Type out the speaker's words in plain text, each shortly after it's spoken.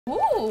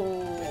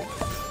Ooh.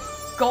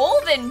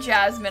 Golden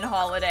Jasmine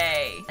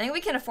holiday. I think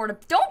we can afford a,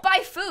 don't buy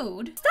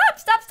food.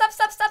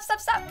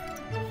 Stop.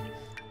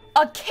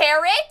 A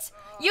carrot?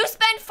 You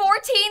spend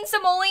 14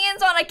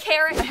 simoleons on a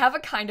carrot? I have a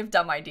kind of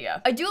dumb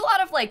idea. I do a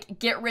lot of like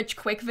get rich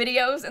quick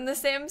videos in The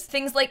Sims.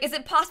 Things like, is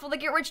it possible to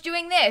get rich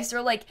doing this?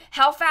 Or like,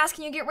 how fast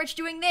can you get rich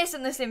doing this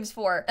in The Sims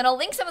 4? And I'll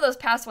link some of those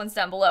past ones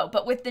down below.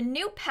 But with the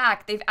new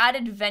pack, they've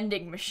added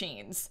vending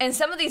machines. And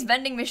some of these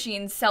vending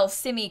machines sell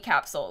simmy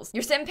capsules.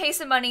 Your sim pays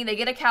some money, they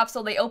get a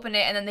capsule, they open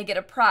it, and then they get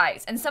a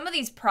prize. And some of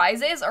these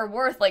prizes are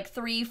worth like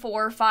 300,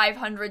 400,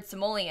 500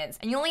 simoleons.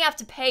 And you only have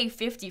to pay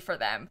 50 for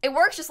them. It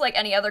works just like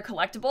any other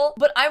collectible,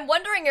 but I'm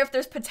wondering if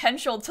there's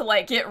potential to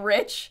like get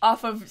rich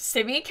off of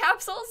simmy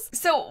capsules.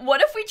 So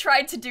what if we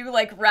tried to do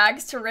like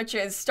rags to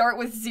riches, start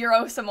with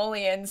 0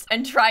 simoleons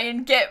and try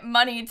and get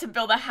money to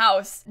build a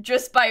house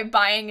just by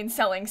buying and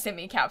selling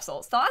simmy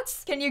capsules?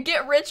 Thoughts? Can you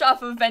get rich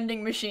off of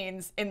vending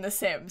machines in The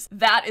Sims?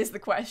 That is the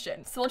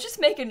question. So we'll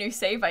just make a new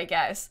save, I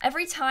guess.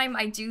 Every time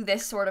I do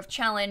this sort of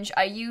challenge,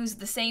 I use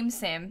the same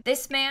sim.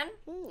 This man,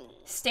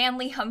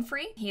 Stanley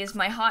Humphrey, he is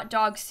my hot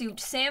dog suit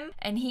sim,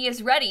 and he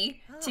is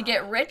ready to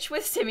get rich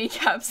with simmy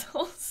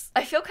capsules.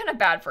 I feel kind of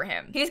bad for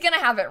him. He's gonna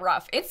have it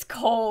rough. It's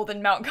cold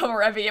in Mount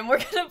Komorebi and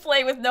we're gonna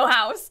play with no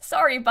house.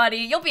 Sorry, buddy.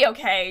 You'll be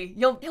okay.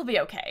 You'll be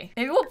okay.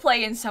 Maybe we'll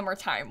play in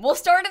summertime. We'll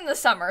start in the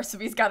summer so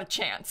he's got a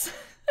chance.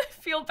 I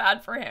feel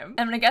bad for him.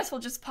 And I guess we'll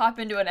just pop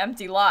into an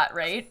empty lot,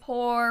 right?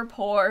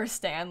 Poor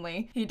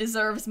Stanley. He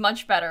deserves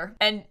much better.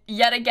 And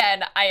yet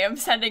again, I am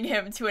sending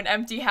him to an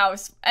empty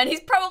house and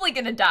he's probably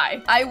gonna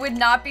die. I would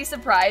not be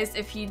surprised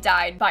if he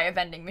died by a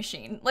vending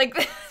machine. Like,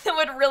 that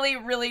would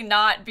really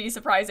not be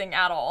surprising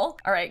at all.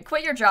 All right,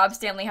 quit your job,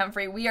 Stanley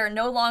Humphrey. We are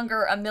no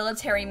longer a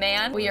military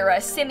man. We are a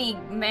simmy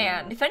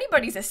man. If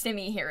anybody's a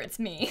simmy here, it's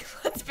me.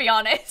 Let's be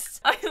honest.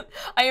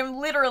 I am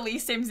literally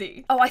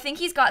Simsy. Oh, I think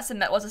he's got some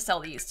metals to sell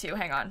these too.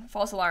 Hang on.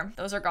 False alarm.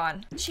 Those are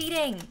gone.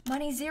 Cheating.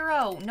 Money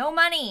 0. No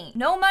money.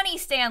 No money,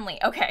 Stanley.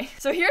 Okay,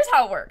 so here's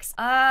how it works.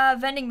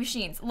 Vending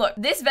machines. Look,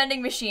 this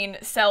vending machine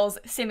sells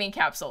simmy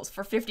capsules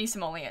for 50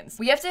 simoleons.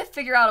 We have to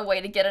figure out a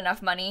way to get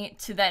enough money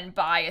to then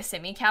buy a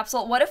simmy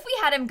capsule. What if we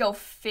had him go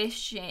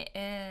fishing?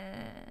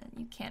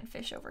 You can't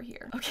fish over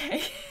here.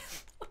 Okay.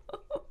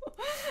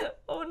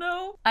 Oh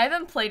no. I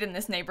haven't played in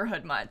this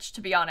neighborhood much,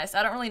 to be honest.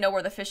 I don't really know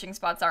where the fishing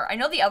spots are. I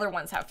know the other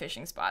ones have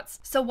fishing spots.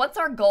 So what's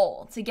our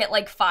goal? To get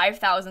like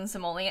 5,000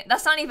 simoleons?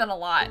 That's not even a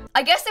lot.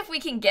 I guess if we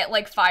can get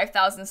like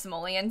 5,000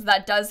 simoleons,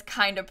 that does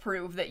kind of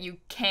prove that you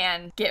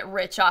can get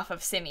rich off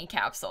of simmy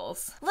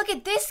capsules. Look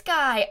at this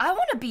guy. I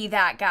want to be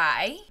that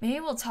guy. Maybe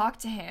we'll talk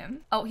to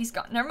him. Oh, he's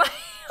gone. Never mind.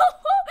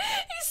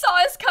 He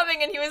saw us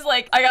coming and he was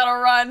like, I gotta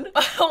run.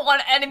 I don't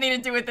want anything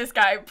to do with this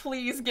guy.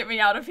 Please get me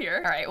out of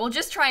here. All right, we'll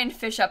just try and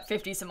fish up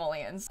 50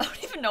 simoleons. I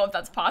don't even know if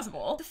that's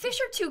possible. The fish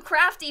are too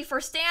crafty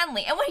for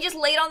Stanley. And when he just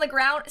laid on the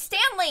ground,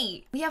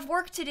 Stanley, we have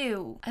work to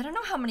do. I don't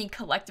know how many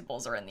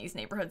collectibles are in these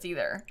neighborhoods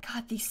either.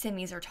 God, these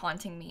simmies are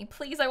taunting me.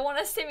 Please, I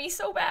want a simmy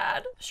so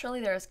bad.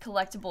 Surely there's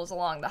collectibles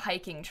along the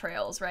hiking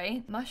trails,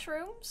 right?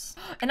 Mushrooms?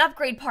 An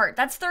upgrade part,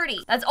 that's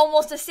 30. That's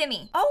almost a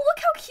simmy. Oh, look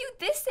how cute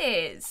this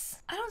is.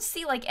 I don't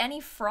see like any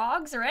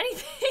frogs or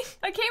anything.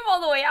 I came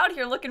all the way out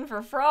here looking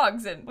for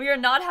frogs and we are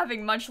not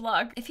having much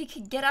luck. If he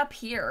could get up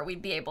here,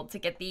 we'd be able to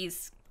get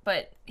these,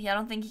 but yeah, I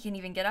don't think he can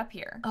even get up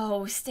here.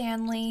 Oh,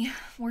 Stanley,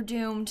 we're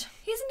doomed.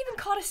 He hasn't even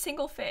caught a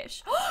single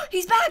fish.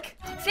 He's back!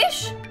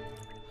 Fish!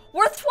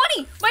 Worth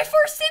 20! My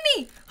first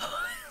simmy!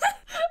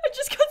 I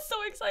just got so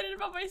excited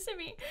about my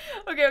simmy.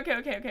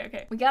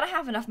 Okay. We gotta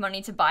have enough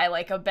money to buy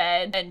like a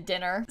bed and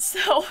dinner,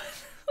 so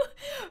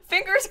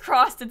fingers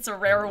crossed it's a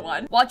rare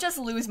one. Watch us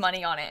lose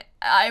money on it.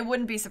 I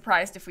wouldn't be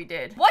surprised if we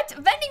did. What?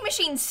 Vending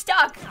machine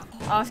stuck!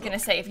 I was gonna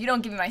say, if you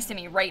don't give me my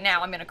simmy right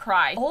now, I'm gonna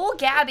cry. Oh,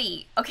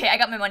 Gabby. Okay, I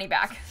got my money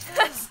back.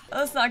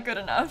 That's not good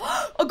enough.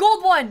 A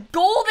gold one!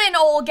 Golden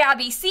old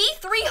Gabby. See?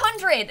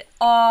 300!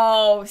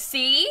 Oh,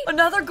 see?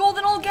 Another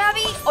golden old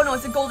Gabby? Oh no,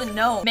 it's a golden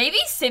gnome. Maybe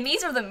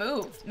simmies are the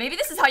move. Maybe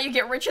this is how you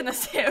get rich in The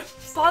Sims.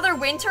 Father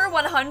Winter,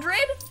 100?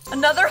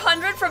 Another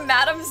 100 from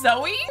Madam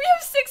Zoe? We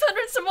have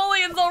 600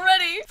 simoleons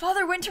already.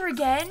 Father Winter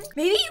again?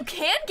 Maybe you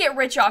can get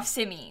rich off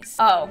simmies.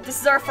 Oh,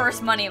 this is our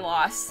first money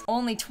loss.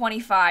 Only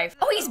 25.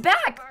 Oh, he's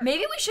back.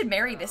 Maybe we should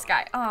marry this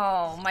guy.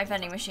 Oh, my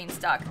vending machine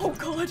stuck. Oh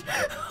God.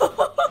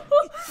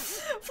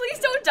 Please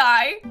don't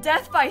die.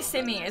 Death by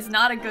simmy is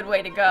not a good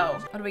way to go.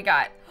 What do we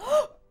got?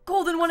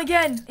 Golden one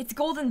again. It's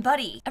Golden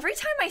Buddy. Every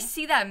time I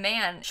see that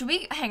man, should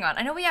we, hang on.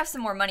 I know we have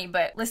some more money,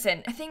 but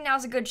listen, I think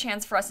now's a good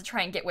chance for us to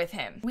try and get with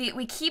him.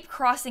 We keep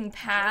crossing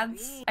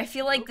paths. I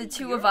feel like the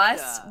two of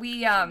us,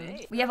 we have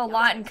a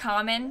lot in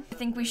common. I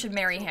think we should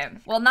marry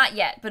him. Well, not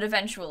yet, but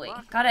eventually.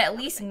 Gotta at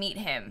least meet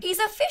him. He's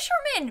a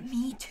fisherman.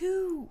 Me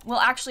too. Well,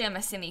 actually, I'm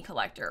a simmy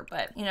collector,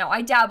 but you know,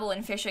 I dabble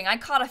in fishing. I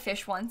caught a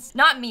fish once.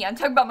 Not me, I'm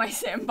talking about my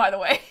sim, by the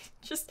way.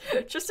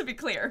 Just to be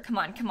clear. Come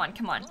on, come on,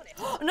 come on.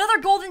 Another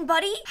golden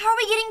buddy? How are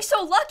we getting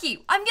so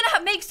lucky? I'm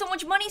gonna make so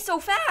much money so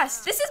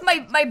fast. This is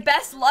my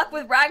best luck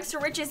with rags to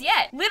riches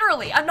yet.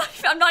 Literally, I'm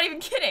not even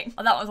kidding.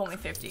 Oh, that was only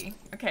 50.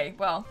 Okay,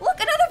 well, look,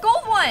 another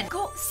gold one.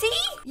 Gold, see?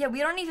 Yeah, we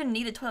don't even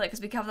need a toilet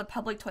because we have the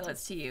public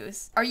toilets to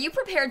use. Are you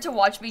prepared to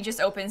watch me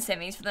just open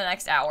simmies for the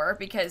next hour?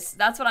 Because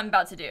that's what I'm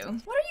about to do.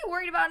 What are you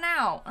worried about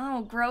now?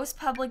 Oh, gross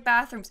public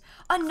bathrooms.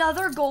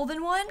 Another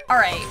golden one? All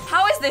right,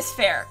 how is this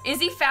fair? Is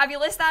he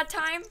fabulous that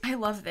time? I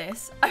love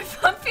this.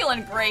 I'm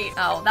feeling great.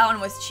 Oh, that one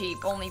was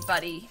cheap. Only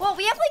buddy. Well,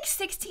 we have like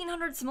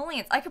 1,600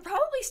 simoleons. I could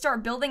probably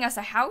start building us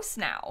a house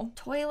now.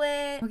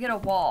 Toilet. We'll get a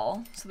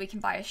wall so we can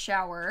buy a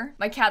shower.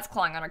 My cat's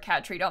clawing on our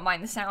cat tree. Don't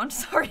mind the sound.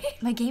 Sorry.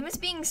 My game is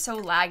being so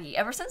laggy.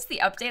 Ever since the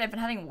update, I've been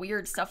having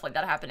weird stuff like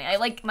that happening. I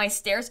like my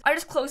stairs. I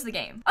just closed the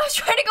game. I was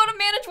trying to go to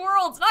manage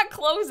worlds, not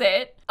close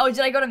it. Oh,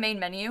 did I go to main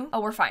menu?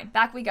 Oh, we're fine.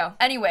 Back we go.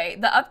 Anyway,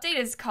 the update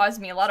has caused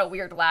me a lot of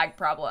weird lag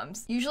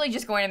problems. Usually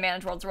just going to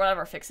manage worlds or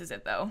whatever fixes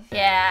it though.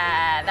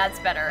 Yeah, that's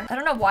better. I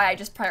don't know why I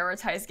just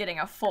prioritized getting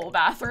a full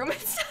bathroom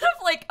instead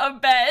of like a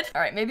bed.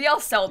 All right, maybe I'll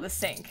sell the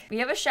sink. We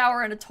have a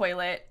shower and a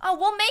toilet. Oh,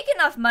 we'll make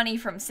enough money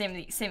from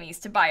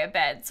simmies to buy a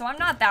bed, so I'm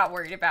not that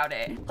worried about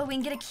it. Oh, we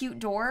can get a cute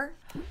door.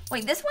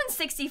 Wait, this one's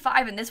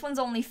 65 and this one's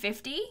only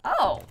 50?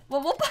 Oh,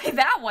 well, we'll buy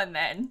that one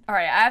then. All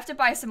right, I have to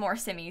buy some more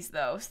simmies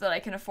though, so that I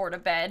can afford a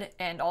bed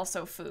and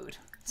also food.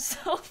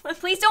 So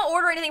please don't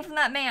order anything from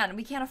that man.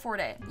 We can't afford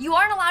it. You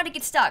aren't allowed to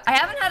get stuck. I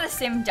haven't had a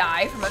sim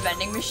die from a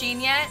vending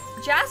machine yet.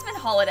 Jasmine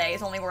Holiday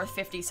is only worth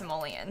 50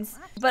 simoleons,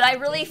 but I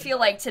really feel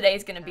like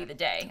today's gonna be the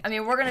day. I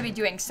mean, we're gonna be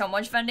doing so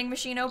much vending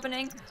machine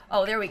opening.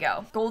 Oh, there we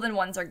go. Golden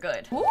ones are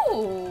good.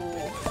 Ooh.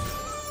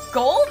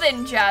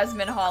 Golden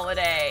Jasmine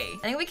Holiday. I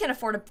think we can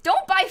afford a,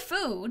 don't buy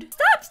food.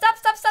 Stop, stop,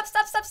 stop, stop,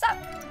 stop, stop, stop.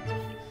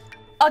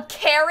 A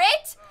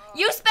carrot?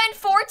 You spend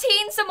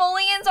 14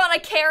 simoleons on a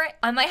carrot?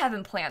 I might have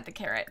him plant the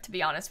carrot, to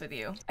be honest with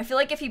you. I feel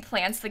like if he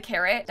plants the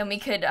carrot, then we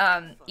could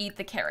eat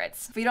the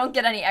carrots. If we don't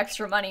get any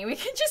extra money, we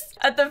can just,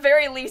 at the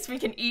very least, we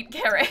can eat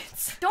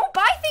carrots. Don't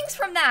buy things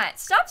from that.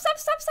 Stop, stop,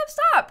 stop, stop,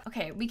 stop.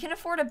 Okay, we can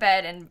afford a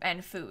bed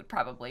and food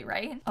probably,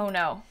 right? Oh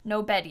no,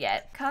 no bed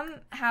yet. Come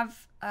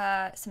have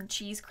some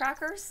cheese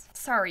crackers.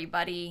 Sorry,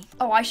 buddy.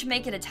 Oh, I should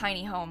make it a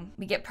tiny home.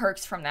 We get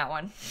perks from that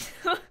one.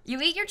 You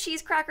eat your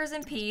cheese crackers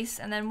in peace,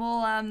 and then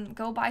we'll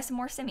go buy some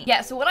more simmies.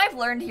 Yeah, so what I've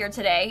learned here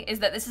today is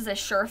that this is a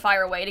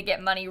surefire way to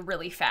get money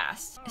really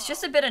fast. It's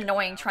just a bit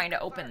annoying trying to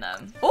open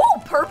them.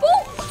 Oh, purple?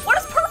 What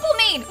does purple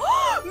mean?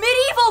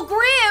 Medieval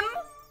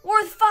Grim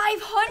worth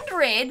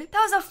 500.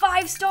 That was a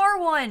 5-star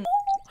one.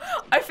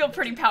 I feel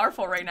pretty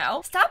powerful right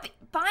now. Stop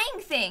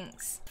buying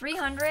things.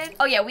 300.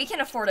 Oh yeah, we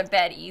can afford a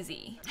bed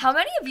easy. How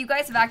many of you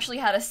guys have actually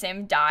had a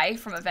sim die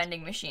from a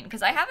vending machine?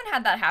 Because I haven't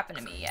had that happen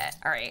to me yet.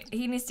 All right,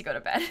 he needs to go to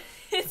bed.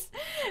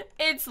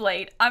 It's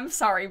late. I'm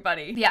sorry,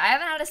 buddy. But yeah, I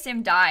haven't had a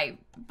sim die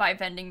by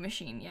vending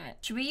machine yet.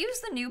 Should we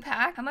use the new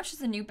pack? How much does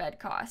the new bed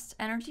cost?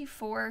 Energy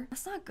 4.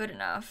 That's not good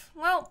enough.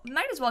 Well,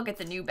 might as well get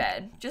the new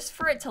bed just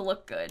for it to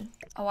look good.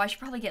 Oh, I should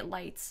probably get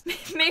lights.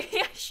 Maybe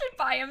I should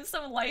buy him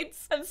some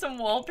lights and some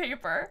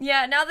wallpaper.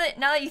 Yeah, now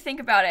that you think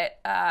about it,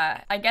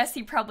 I guess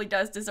he probably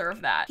does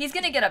deserve that. He's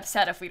gonna get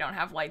upset if we don't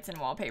have lights and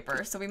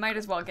wallpaper, so we might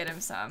as well get him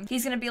some.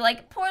 He's gonna be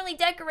like, poorly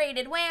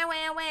decorated, wah,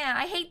 wah, wah,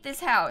 I hate this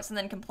house, and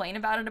then complain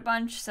about it a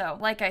bunch. So,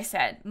 like I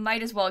said,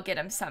 might as well get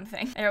him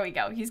something. There we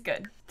go, he's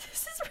good.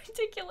 This is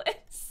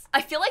ridiculous.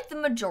 I feel like the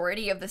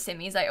majority of the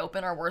simmies I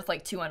open are worth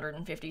like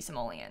 250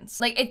 simoleons.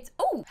 Like it's,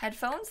 oh,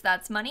 headphones,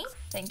 that's money.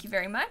 Thank you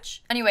very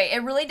much. Anyway,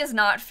 it really does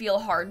not feel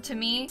hard to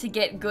me to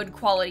get good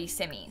quality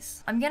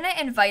simmies. I'm gonna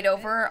invite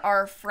over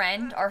our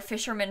friend, our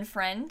fisherman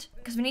friend,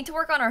 because we need to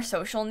work on our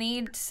social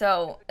need.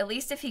 So at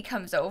least if he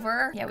comes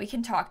over, yeah, we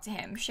can talk to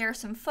him. Share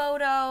some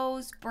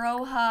photos,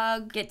 bro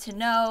hug, get to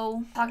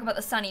know, talk about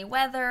the sunny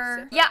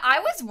weather. Yeah,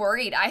 I was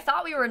worried. I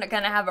thought we were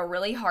gonna have a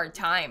really hard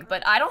time,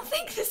 but I don't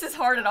think this is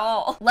hard at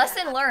all.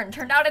 Lesson learned.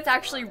 Turned out it's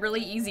actually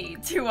really easy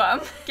to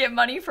get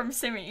money from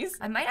simmies.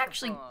 I might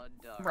actually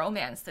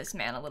romance this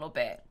man a little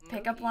bit.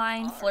 Pickup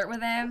line, flirt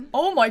with him.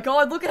 Oh my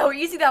god, look at how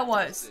easy that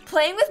was.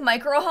 Playing with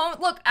micro homes.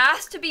 Look,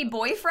 asked to be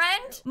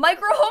boyfriend.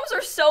 Micro homes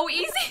are so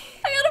easy.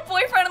 I got a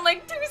boyfriend in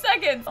like 2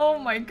 seconds. Oh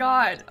my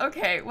god.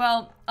 Okay,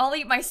 well, I'll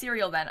eat my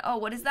cereal then. Oh,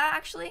 what is that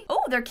actually?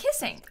 Oh, they're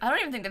kissing. I don't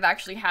even think they've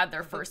actually had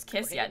their first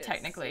kiss yet,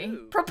 technically.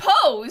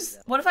 Propose?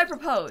 What if I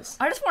propose?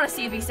 I just want to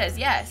see if he says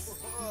yes.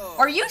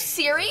 Are you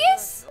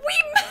serious?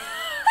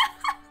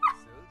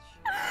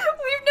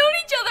 We've known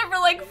each other for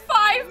like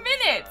 5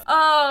 minutes.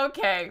 Oh,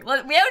 okay.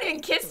 We haven't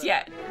even kissed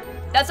yet.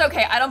 That's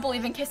okay. I don't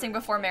believe in kissing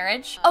before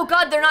marriage. Oh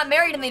god, they're not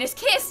married and they just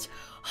kissed.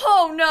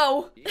 Oh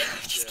no.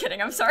 Just kidding,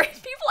 I'm sorry.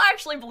 People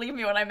actually believe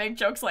me when I make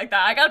jokes like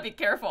that. I gotta be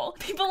careful.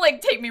 People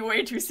like take me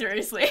way too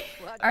seriously.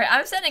 All right,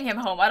 I'm sending him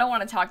home. I don't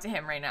want to talk to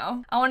him right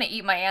now. I want to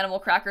eat my animal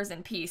crackers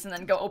in peace and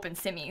then go open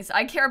simmies.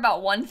 I care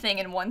about one thing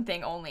and one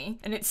thing only,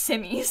 and it's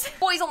simmies.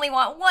 Boys only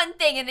want one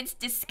thing and it's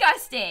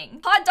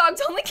disgusting. Hot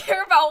dogs only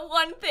care about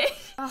one thing.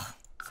 Ugh.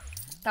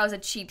 That was a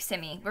cheap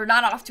simmy. We're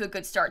not off to a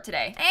good start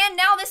today. And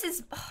now this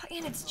is, oh,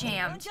 and it's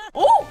jammed.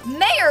 Oh,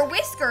 Mayor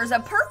Whiskers, a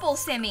purple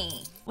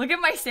simmy. Look at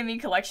my simmy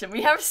collection.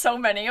 We have so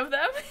many of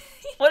them.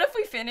 What if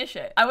we finish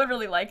it? I would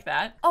really like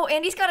that. Oh,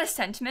 Andy's got a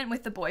sentiment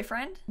with the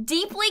boyfriend.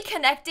 Deeply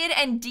connected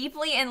and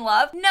deeply in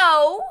love?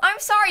 No, I'm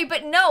sorry,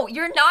 but no,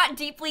 you're not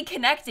deeply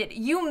connected.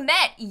 You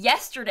met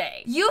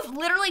yesterday. You've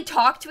literally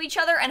talked to each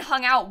other and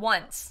hung out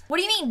once. What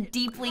do you mean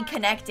deeply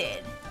connected?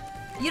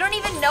 You don't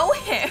even know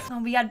him.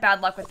 Oh, we had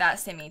bad luck with that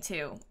simmy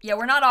too. Yeah,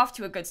 we're not off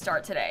to a good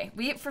start today.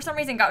 We, for some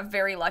reason, got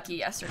very lucky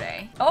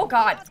yesterday. Oh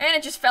God, and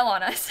it just fell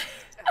on us.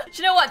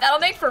 You know what? That'll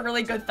make for a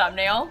really good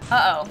thumbnail.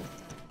 Uh-oh.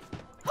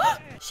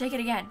 Shake it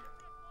again.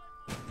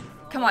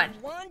 Come on.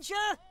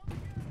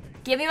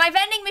 Give me my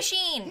vending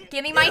machine.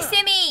 Give me my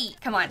simmy.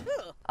 Come on.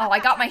 Oh, I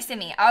got my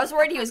simmy. I was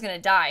worried he was gonna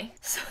die.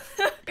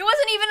 It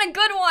wasn't even a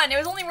good one. It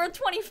was only worth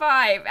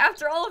 25.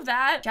 After all of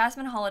that,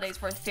 Jasmine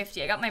Holiday's worth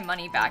 50. I got my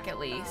money back at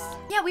least.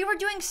 Yeah, we were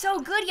doing so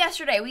good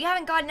yesterday. We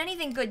haven't gotten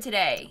anything good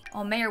today.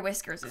 Oh, Mayor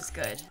Whiskers is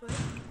good.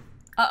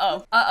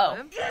 Uh-oh,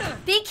 uh-oh.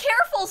 Be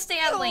careful,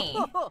 Stanley.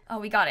 Oh,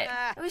 we got it.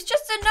 It was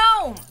just a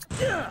gnome.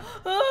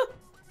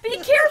 Be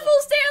careful,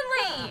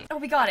 Stanley. Oh,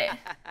 we got it.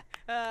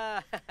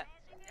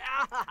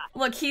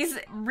 Look, he's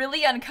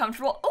really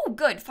uncomfortable. Oh,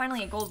 good,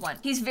 finally a gold one.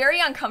 He's very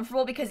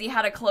uncomfortable because he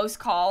had a close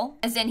call,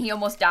 as in he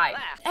almost died.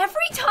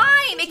 Every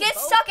time, it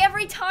gets stuck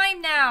every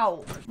time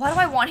now. Why do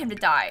I want him to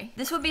die?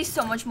 This would be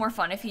so much more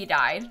fun if he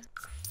died.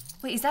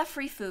 Wait, is that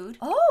free food?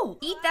 Oh,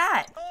 eat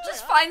that.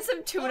 Just find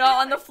some tuna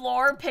on the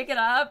floor, pick it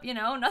up, you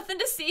know, nothing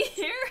to see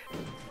here.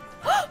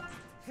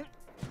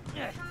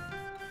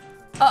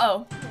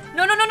 Uh-oh.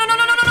 No, no, no, no, no,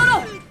 no, no, no,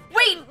 no, no.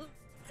 Wait,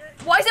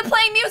 why is it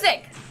playing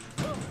music?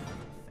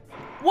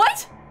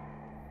 What?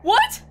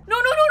 What? No,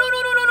 no, no, no,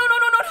 no, no, no, no,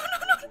 no, no, no,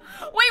 no,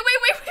 no. Wait, wait,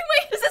 wait, wait,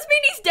 wait. Does this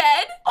mean he's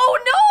dead? Oh,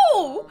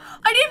 no.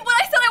 I didn't, when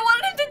I said I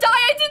wanted him to die,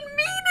 I didn't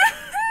mean it.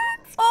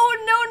 Oh,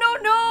 no,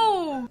 no,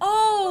 no.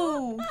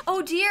 Oh,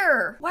 oh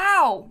dear.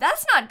 Wow,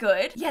 that's not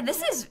good. Yeah,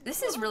 this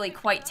is really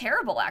quite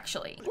terrible,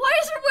 actually. Why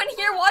is everyone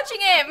here watching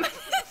him?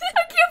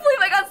 I can't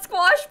believe I got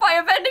squashed by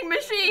a vending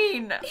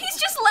machine. He's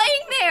just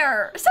laying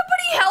there.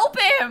 Somebody help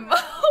him.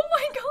 Oh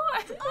my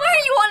God. Why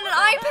are you on an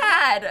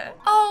iPad?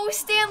 Oh,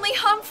 Stanley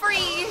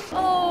Humphrey.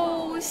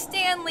 Oh,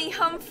 Stanley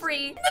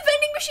Humphrey. The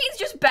vending machine's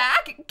just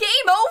back.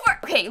 Game over.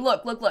 Okay,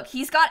 look, look, look.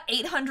 He's got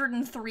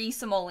 803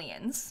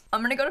 simoleons.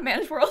 I'm gonna go to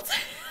Managed World.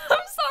 I'm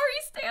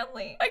sorry,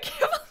 Stanley. I can't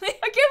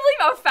believe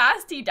how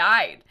fast he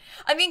died.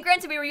 I mean,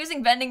 granted, we were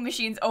using vending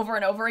machines over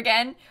and over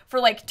again for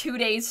like 2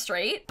 days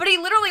straight, but he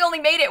literally only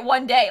made it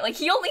one day. Like,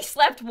 he only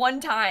slept one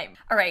time.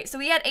 All right, so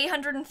we had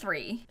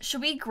 803.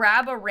 Should we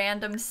grab a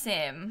random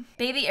sim?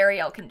 Baby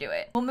Ariel can do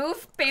it. We'll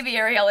move Baby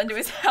Ariel into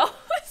his house.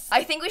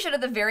 I think we should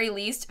at the very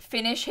least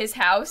finish his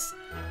house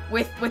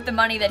with the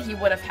money that he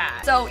would have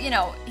had. So, you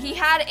know, he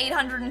had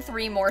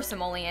 803 more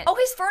simoleon. Oh,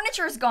 his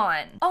furniture's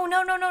gone. Oh,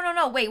 no, no, no, no,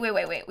 no. Wait, wait,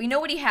 wait, wait. We know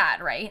what he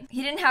had, right?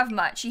 He didn't have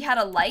much. He had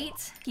a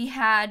light. He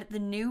had the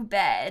new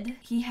bed.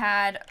 He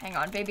had, hang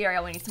on, Baby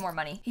Ariel, we need some more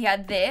money. He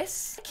had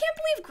this. I can't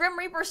believe Grim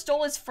Reaper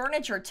stole his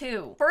furniture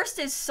too. First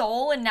his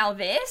soul and now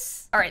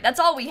this. All right, that's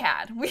all we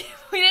had. We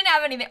didn't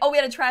have anything. Oh, we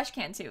had a trash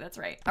can too, that's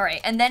right. All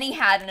right, and then he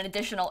had an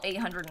additional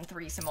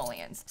 803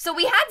 simoleons. So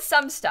we had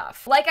some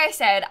stuff. Like I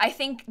said, I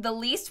think the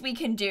least we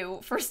can do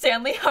for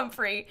Stanley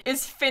Humphrey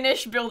is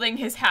finish building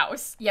his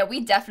house. Yeah, we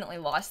definitely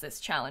lost this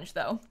challenge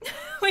though.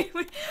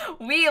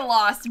 we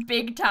lost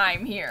big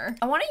time here.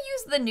 I want to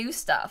use the new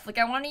stuff. Like,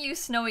 I want to use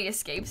Snowy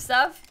Escape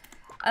stuff.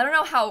 I don't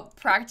know how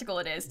practical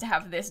it is to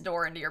have this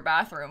door into your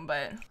bathroom,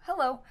 but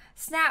hello.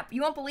 Snap,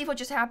 you won't believe what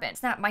just happened.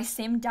 Snap, my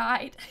sim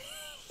died.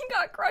 He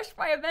got crushed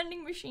by a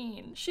vending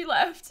machine. She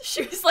left.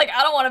 She was like,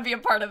 I don't want to be a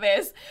part of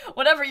this.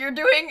 Whatever you're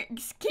doing,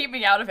 keep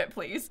me out of it,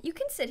 please. You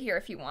can sit here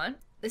if you want.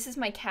 This is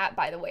my cat,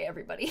 by the way,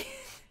 everybody.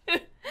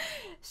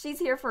 She's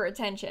here for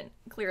attention,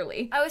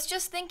 clearly. I was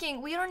just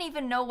thinking, we don't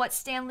even know what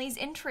Stanley's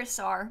interests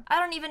are. I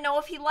don't even know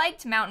if he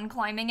liked mountain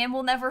climbing, and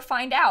we'll never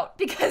find out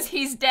because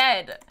he's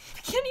dead.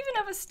 We can't even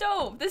have a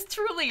stove. This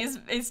truly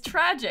is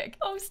tragic.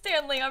 Oh,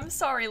 Stanley, I'm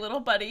sorry,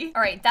 little buddy.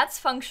 All right, that's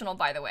functional,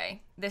 by the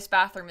way. This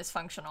bathroom is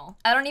functional.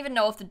 I don't even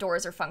know if the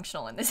doors are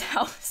functional in this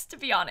house, to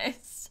be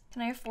honest.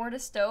 Can I afford a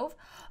stove?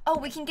 Oh,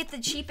 we can get the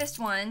cheapest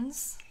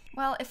ones.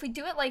 Well, if we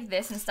do it like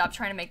this and stop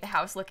trying to make the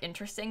house look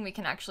interesting, we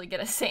can actually get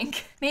a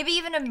sink. Maybe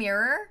even a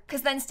mirror,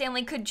 because then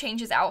Stanley could change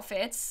his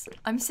outfits.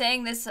 I'm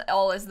saying this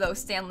all as though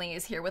Stanley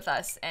is here with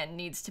us and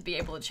needs to be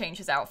able to change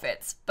his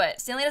outfits. But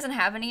Stanley doesn't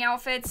have any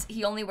outfits.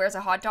 He only wears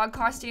a hot dog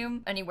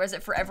costume, and he wears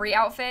it for every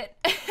outfit.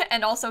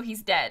 And also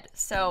he's dead.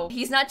 So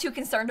he's not too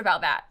concerned about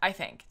that, I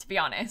think, to be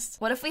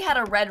honest. What if we had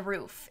a red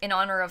roof in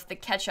honor of the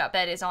ketchup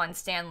that is on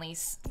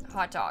Stanley's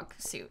hot dog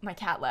suit? My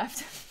cat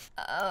left.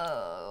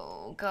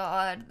 Oh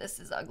God, this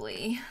is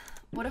ugly.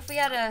 What if we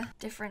had a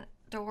different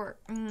door?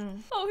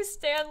 Oh,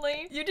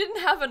 Stanley, you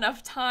didn't have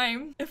enough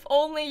time. If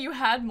only you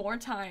had more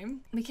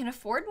time. We can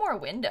afford more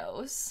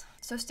windows.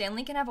 So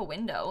Stanley can have a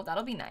window.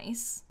 That'll be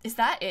nice. Is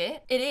that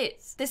it? It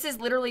is. This is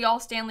literally all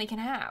Stanley can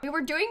have. We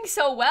were doing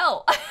so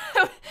well.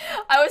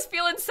 I was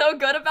feeling so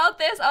good about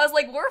this. I was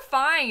like, we're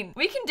fine.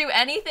 We can do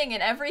anything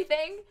and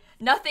everything.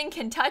 Nothing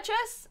can touch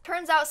us.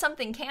 Turns out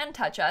something can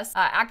touch us.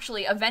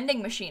 Actually, a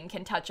vending machine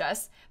can touch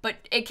us, but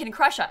it can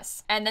crush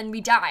us. And then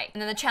we die.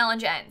 And then the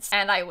challenge ends.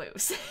 And I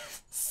lose.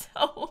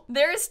 So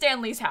there's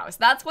Stanley's house.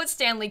 That's what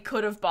Stanley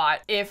could have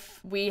bought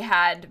if we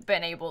had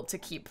been able to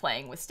keep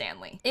playing with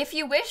Stanley. If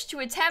you wish to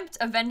attempt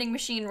a vending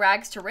machine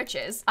rags to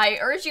riches, I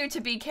urge you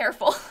to be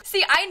careful.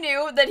 See, I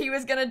knew that he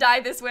was gonna die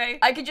this way.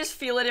 I could just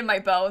feel it in my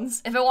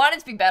bones. If I wanted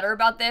to be better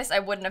about this, I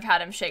wouldn't have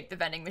had him shake the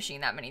vending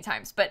machine that many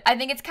times. But I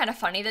think it's kind of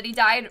funny that he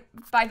died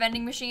by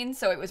vending machine,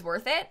 so it was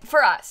worth it.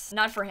 For us,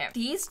 not for him.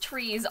 These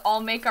trees all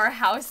make our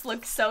house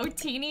look so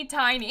teeny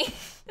tiny.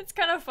 It's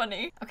kind of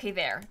funny. Okay,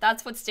 there.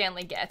 That's what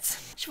Stanley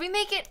gets. Should we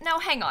make it? No,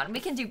 hang on.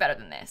 We can do better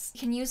than this. We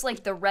can use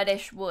like the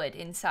reddish wood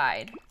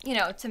inside, you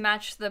know, to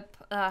match the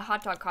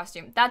hot dog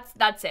costume.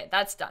 That's it.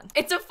 That's done.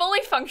 It's a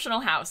fully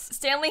functional house.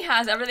 Stanley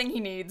has everything he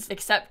needs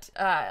except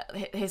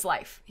his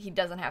life. He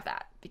doesn't have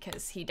that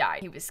because he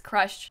died. He was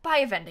crushed by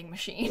a vending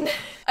machine.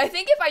 I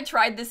think if I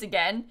tried this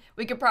again,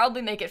 we could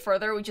probably make it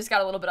further. We just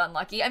got a little bit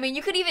unlucky. I mean,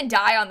 you could even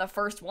die on the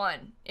first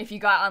one if you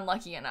got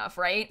unlucky enough,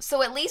 right?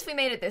 So at least we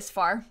made it this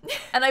far.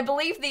 And I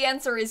believe the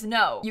answer is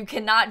no. You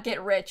cannot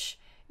get rich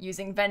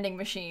using vending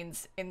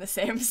machines in The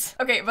Sims.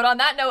 Okay, but on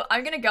that note,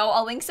 I'm gonna go.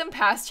 I'll link some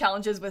past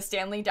challenges with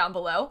Stanley down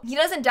below. He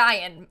doesn't die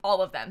in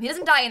all of them. He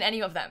doesn't die in any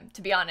of them,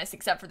 to be honest,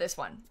 except for this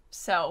one.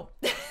 So,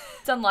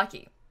 it's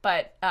unlucky.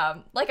 But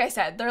like I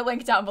said, they're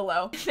linked down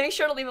below. Make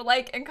sure to leave a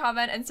like and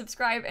comment and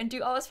subscribe and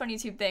do all those fun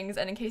YouTube things.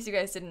 And in case you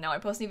guys didn't know, I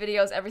post new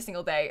videos every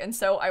single day. And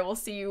so I will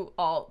see you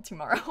all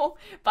tomorrow.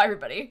 Bye,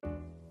 everybody.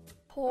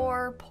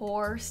 Poor,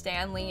 poor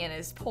Stanley and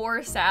his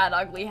poor, sad,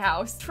 ugly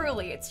house.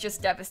 Truly, it's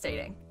just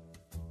devastating.